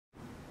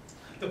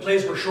The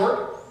plays were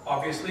short,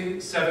 obviously,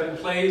 7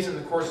 plays in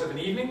the course of an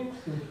evening.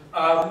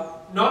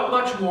 Not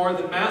much more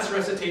than mass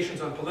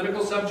recitations on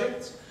political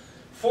subjects.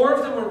 4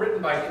 of them were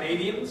written by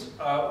Canadians.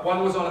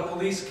 One was on a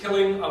police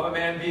killing of a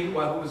man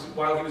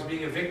while he was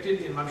being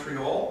evicted in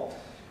Montreal.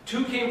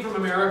 2 came from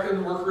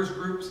American workers'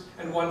 groups,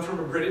 and 1 from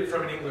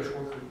an English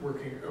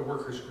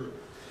workers' group.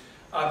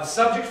 The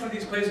subjects for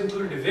these plays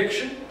included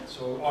eviction,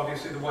 so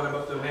obviously the one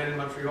about the man in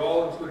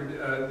Montreal included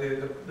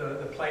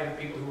the plight of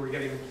people who were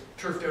getting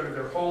turfed out of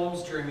their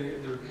homes during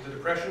the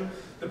Depression,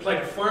 the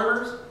plight of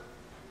farmers,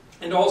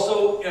 and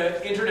also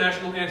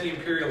international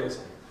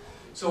anti-imperialism.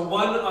 So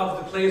one of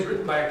the plays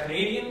written by a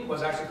Canadian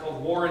was actually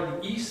called War in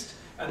the East,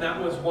 and that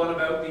was one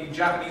about the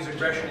Japanese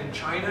aggression in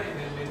China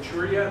and in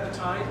Manchuria at the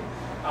time.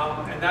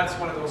 And that's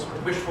one of those sort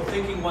of wishful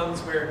thinking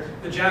ones where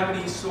the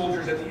Japanese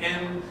soldiers at the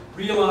end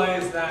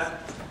realize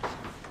that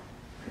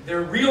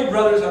their real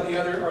brothers on the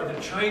other are the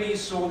Chinese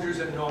soldiers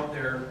and not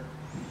their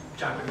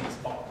Japanese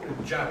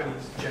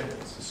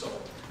generals. So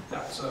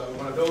that's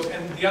one of those.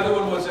 And the other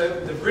one was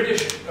the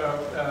British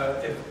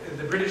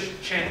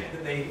chant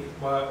that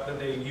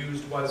they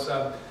used was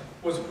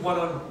one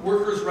on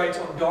workers' rights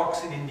on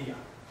docks in India.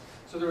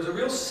 So there was a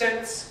real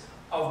sense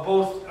of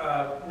both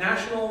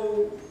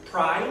national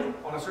pride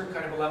on a certain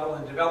kind of a level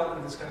and development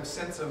of this kind of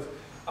sense of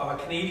a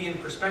Canadian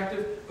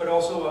perspective, but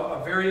also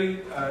a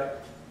very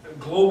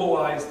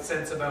globalized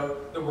sense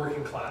about the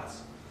working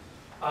class.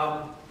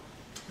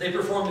 They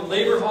performed in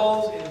labor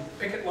halls, in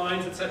picket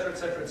lines, etc.,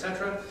 etc.,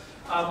 etc.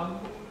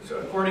 So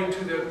according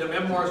to the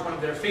memoirs, one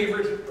of their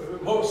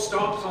favorite most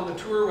stops on the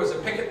tour was a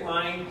picket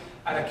line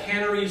at a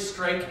cannery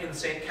strike in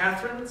St.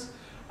 Catharines,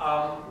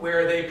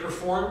 where they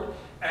performed.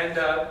 And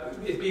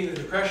it being the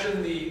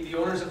Depression, the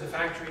owners of the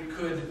factory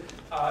could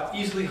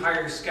easily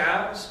hire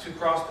scabs to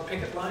cross the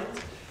picket lines.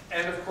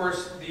 And of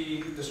course,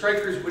 the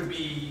strikers would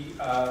be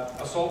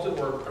assaulted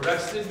or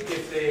arrested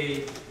if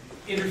they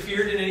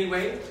interfered in any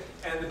way.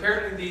 And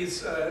apparently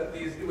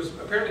it was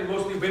apparently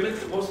mostly women,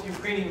 mostly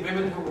Ukrainian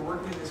women who were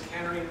working in this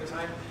cannery at the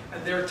time.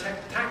 And their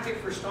tactic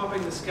for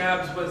stopping the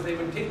scabs was they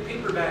would take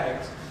paper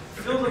bags,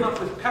 fill them up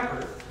with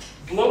pepper,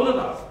 blow them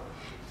up,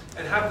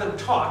 and have them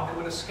talk. And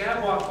when a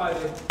scab walked by,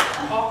 they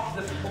popped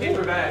the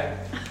paper bag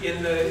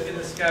in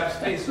the scab's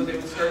face so they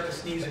would start to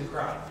sneeze and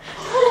cry.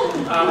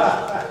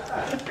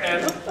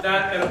 And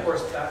of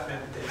course, that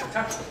meant they could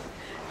touch them.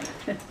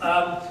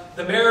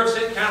 The mayor of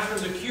St.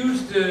 Catharines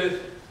accused,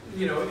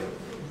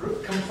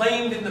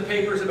 complained in the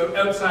papers about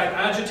outside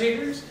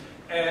agitators,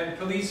 and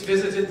police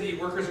visited the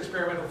Workers'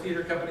 Experimental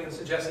Theatre Company and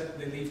suggested that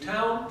they leave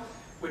town,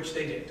 which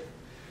they did.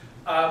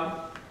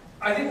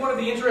 I think one of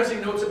the interesting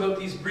notes about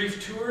these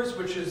brief tours,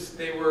 which is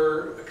they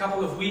were a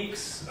couple of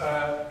weeks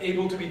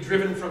able to be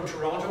driven from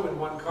Toronto in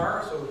one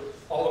car, so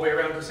all the way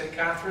around to St.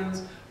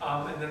 Catharines,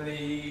 and then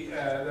the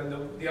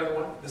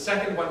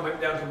second one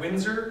went down to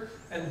Windsor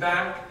and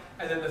back,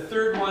 and then the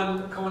third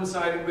one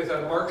coincided with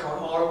a march on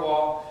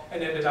Ottawa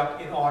and ended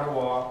up in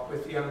Ottawa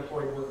with the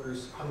unemployed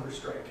workers' hunger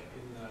strike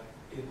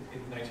in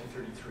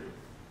 1933.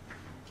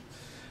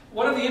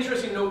 One of the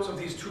interesting notes of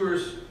these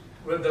tours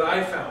that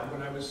I found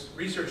when I was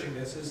researching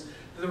this is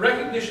the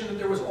recognition that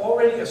there was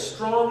already a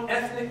strong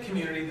ethnic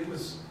community that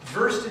was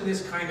versed in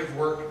this kind of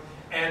work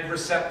and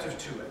receptive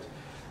to it.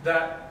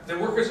 That the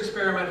Workers'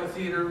 Experimental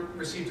Theatre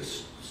received a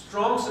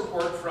strong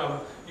support from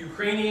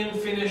Ukrainian,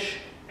 Finnish,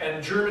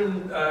 and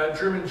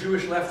German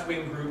Jewish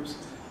left-wing groups,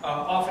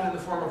 often in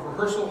the form of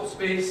rehearsal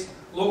space,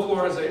 local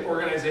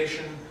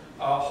organization,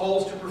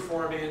 halls to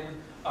perform in,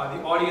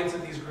 the audience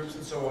of these groups,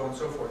 and so on and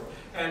so forth.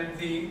 And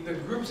the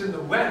groups in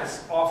the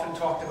West often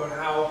talked about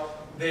how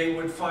they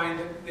would find,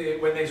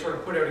 when they sort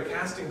of put out a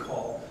casting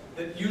call,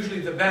 that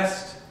usually the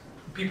best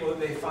people that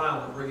they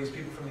found were these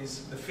people from the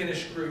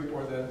Finnish group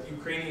or the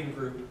Ukrainian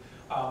group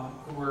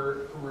who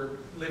were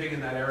living in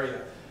that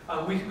area.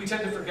 We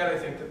tend to forget, I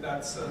think, that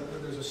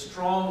that there's a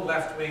strong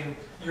left-wing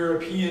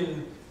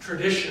European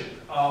tradition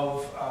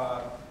of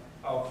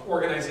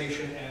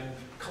organization and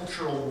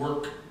cultural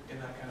work in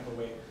that kind of a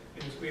way.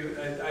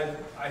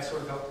 I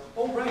sort of thought,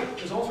 oh right,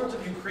 there's all sorts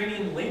of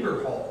Ukrainian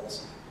labor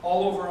halls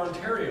all over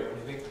Ontario, and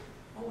you think,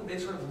 oh, they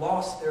sort of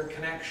lost their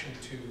connection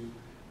to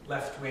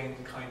left-wing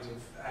kinds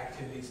of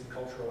activities and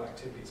cultural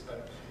activities.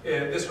 But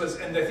this was,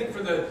 and I think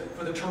for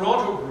the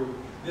Toronto group,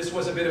 this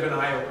was a bit of an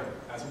eye-opener,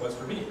 as it was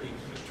for me, being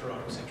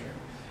Toronto-centric.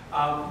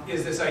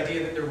 Is this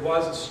idea that there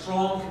was a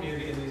strong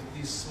community in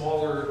these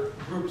smaller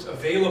groups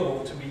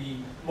available to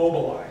be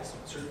mobilized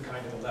on a certain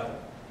kind of a level.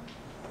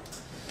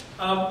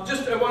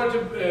 I wanted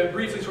to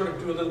briefly sort of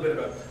do a little bit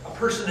of a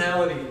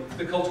personality,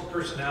 the cultural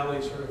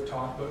personality sort of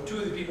talk about 2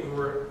 of the people who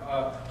were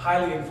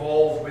highly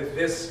involved with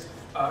this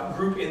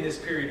group in this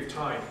period of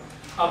time.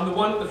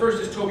 The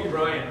first is Toby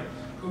Ryan,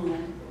 who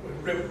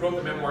wrote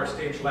the memoir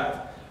Stage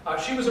Left.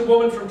 She was a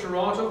woman from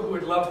Toronto who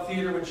had loved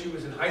theatre when she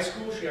was in high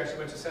school. She actually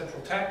went to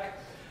Central Tech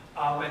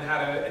and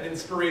had an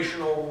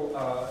inspirational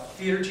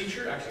theatre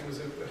teacher. Actually was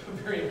a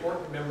very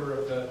important member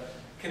of the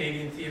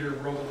Canadian theatre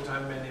world at the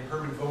time, a man named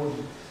Herman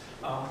Voden,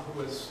 who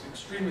was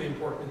extremely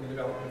important in the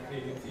development of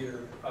Canadian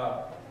theatre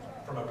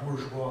from a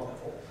bourgeois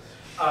level.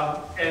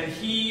 and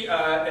he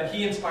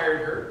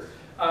inspired her.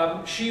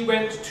 She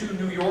went to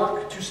New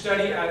York to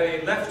study at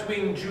a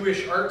left-wing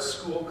Jewish arts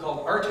school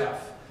called Artef,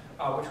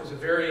 which was a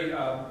very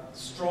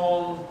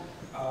strong,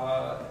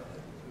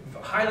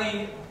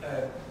 highly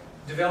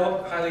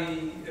developed,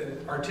 highly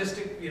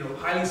artistic,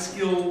 highly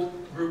skilled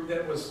group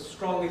that was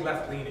strongly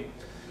left-leaning.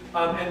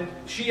 And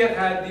she had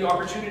had the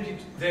opportunity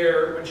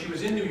there when she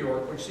was in New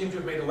York, which seemed to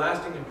have made a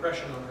lasting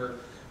impression on her.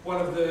 One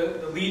of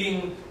the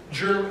leading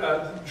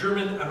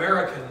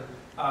German-American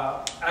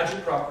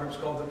agitprop groups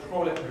called the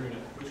Proletbühne,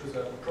 which was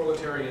a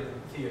proletarian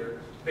theater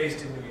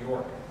based in New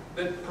York,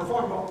 that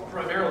performed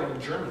primarily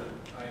in Germany,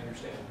 I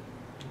understand.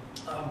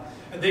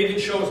 And they did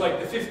shows like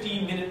the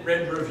 15-minute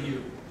Red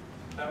Review.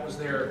 That was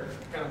their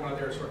kind of one of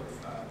their sort of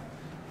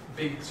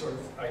big sort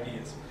of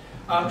ideas.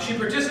 She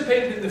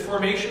participated in the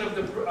formation of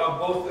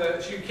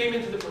she came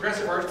into the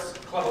Progressive Arts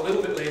Club a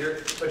little bit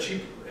later, but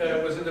she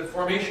was in the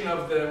formation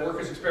of the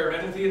Workers'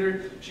 Experimental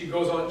Theater. She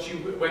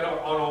went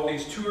on all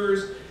these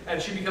tours,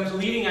 and she becomes a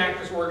leading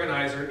actress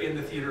organizer in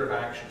the Theater of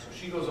Action. So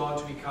she goes on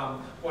to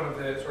become one of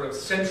the sort of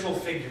central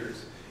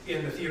figures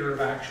in the Theater of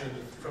Action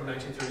from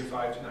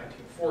 1935 to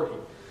 1940.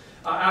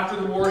 After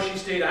the war, she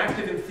stayed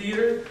active in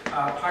theater,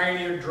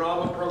 pioneered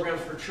drama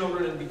programs for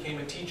children, and became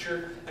a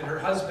teacher. And her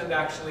husband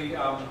actually,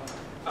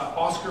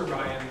 Oscar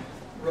Ryan,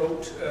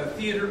 wrote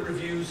theater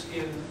reviews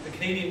in the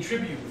Canadian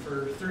Tribune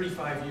for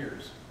 35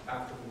 years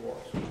after the war.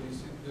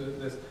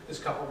 So this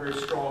couple very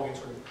strong in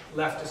sort of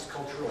leftist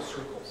cultural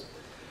circles.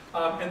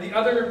 And the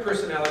other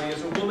personality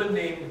is a woman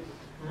named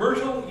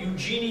Myrtle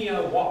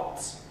Eugenia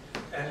Watts.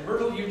 And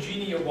Myrtle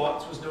Eugenia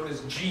Watts was known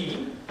as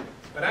Jean,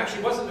 but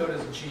actually wasn't known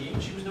as Jean,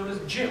 she was known as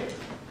Jim.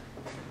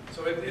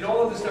 So in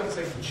all of this stuff, it's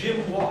like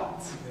Jim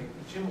Watts.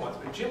 Jim Watts,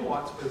 but Jim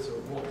Watts was a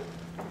woman.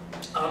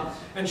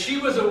 And she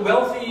was from a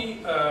wealthy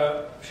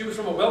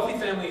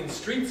family in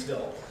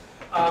Streetsville,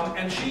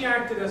 and she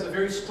acted as a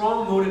very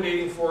strong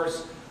motivating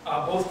force,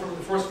 both from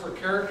the force of her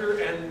character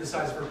and the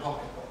size of her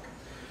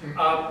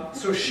pocketbook.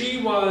 So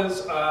she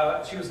was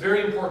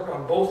very important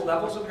on both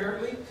levels,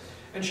 apparently.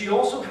 And she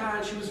also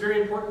she was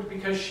very important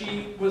because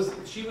she was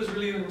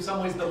really in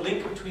some ways the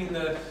link between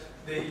the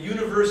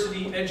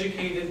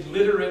university-educated,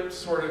 literate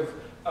sort of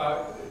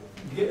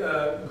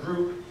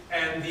group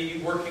and the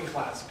working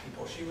class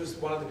people. She was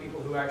one of the people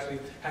who actually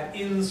had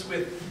ins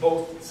with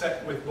both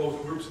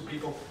groups of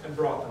people and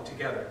brought them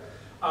together.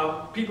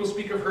 People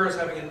speak of her as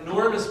having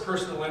enormous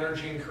personal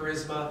energy and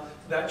charisma,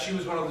 that she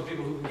was one of those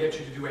people who can get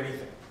you to do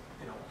anything.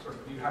 Sort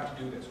of, you have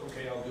to do this,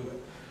 okay, I'll do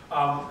it.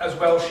 As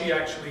well, she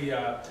actually,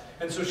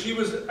 and so she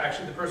was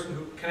actually the person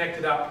who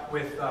connected up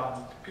with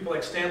people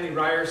like Stanley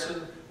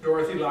Ryerson,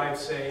 Dorothy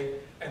Livesay,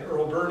 and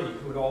Earl Birney,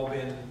 who had all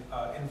been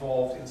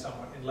involved in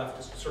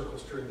leftist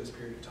circles during this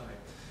period of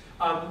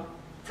time.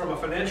 From a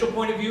financial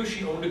point of view,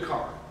 she owned a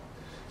car.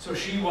 So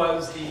she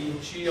was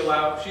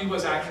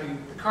actually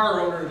the car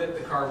owner that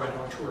the car went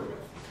on tour with.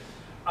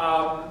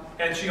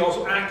 And she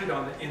also acted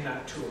in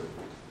that tour.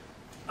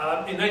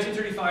 In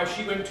 1935,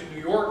 she went to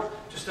New York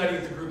to study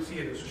at the group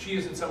theater. So she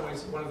is in some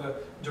ways one of the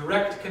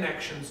direct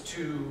connections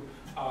to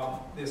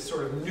this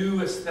sort of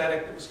new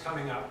aesthetic that was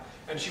coming up.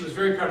 And she was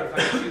very proud of the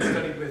fact that she had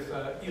studied with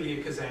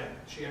Elia Kazan.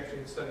 She actually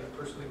had studied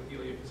personally with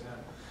Elia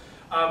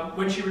Kazan.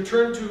 When she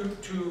returned to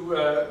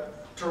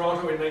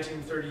Toronto in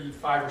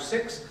 1935 or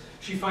 6,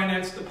 she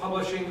financed the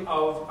publishing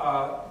of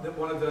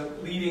one of the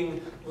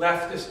leading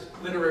leftist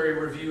literary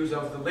reviews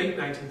of the late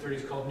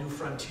 1930s called New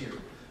Frontier,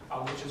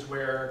 which is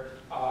where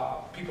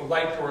people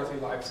like Dorothy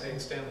Livesay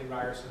and Stanley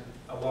Ryerson,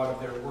 a lot of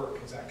their work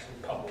is actually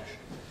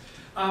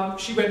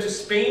published. She went to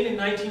Spain in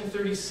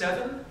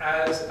 1937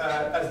 as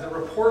the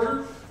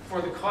reporter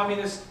for the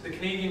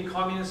Canadian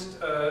Communist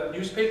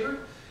newspaper.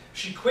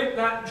 She quit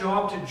that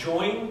job to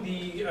join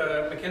the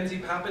Mackenzie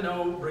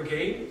Papineau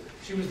Brigade.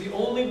 She was the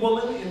only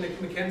woman in the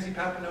Mackenzie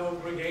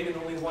Papineau Brigade and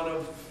only one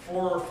of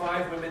 4 or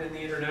 5 women in the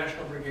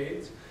international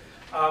brigades.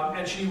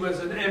 And she was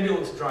an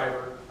ambulance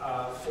driver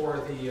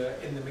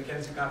in the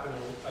Mackenzie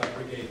Papineau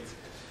Brigades.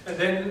 And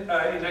then in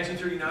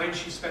 1939,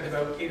 she spent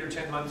about 8 or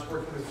 10 months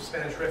working with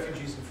Spanish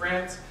refugees in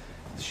France.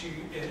 She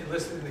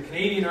enlisted in the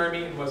Canadian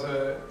Army and was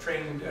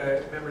trained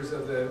members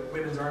of the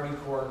Women's Army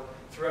Corps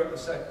throughout the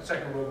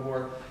Second World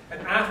War.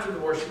 And after the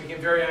war, she became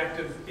very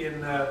active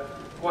in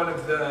one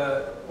of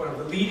the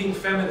leading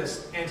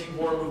feminist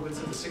anti-war movements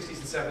in the 60s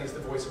and 70s, the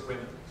Voice of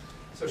Women.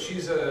 So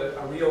she's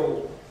a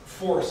real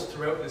force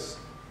throughout this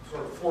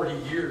sort of 40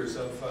 years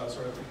of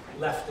sort of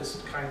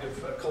leftist kind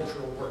of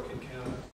cultural work in Canada.